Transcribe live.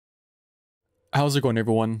How's it going,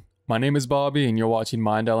 everyone? My name is Bobby and you're watching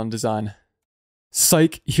Mind Island Design.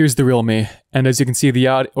 Psych, here's the real me, and as you can see the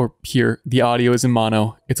audio is in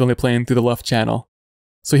mono. It's only playing through the left channel.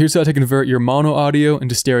 So here's how to convert your mono audio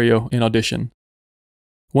into stereo in Audition.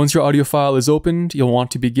 Once your audio file is opened, you'll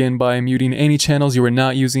want to begin by muting any channels you are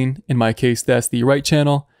not using. In my case, that's the right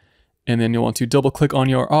channel. And then you'll want to double click on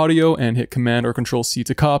your audio and hit Command or Control C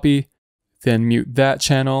to copy. Then mute that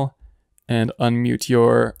channel and unmute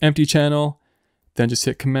your empty channel. Then just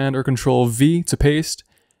hit Command or Control V to paste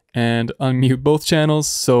and unmute both channels.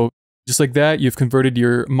 So just like that, you've converted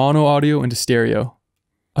your mono audio into stereo.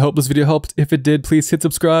 I hope this video helped. If it did, please hit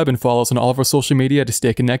subscribe and follow us on all of our social media to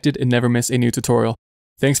stay connected and never miss a new tutorial.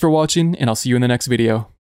 Thanks for watching, and I'll see you in the next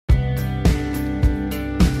video.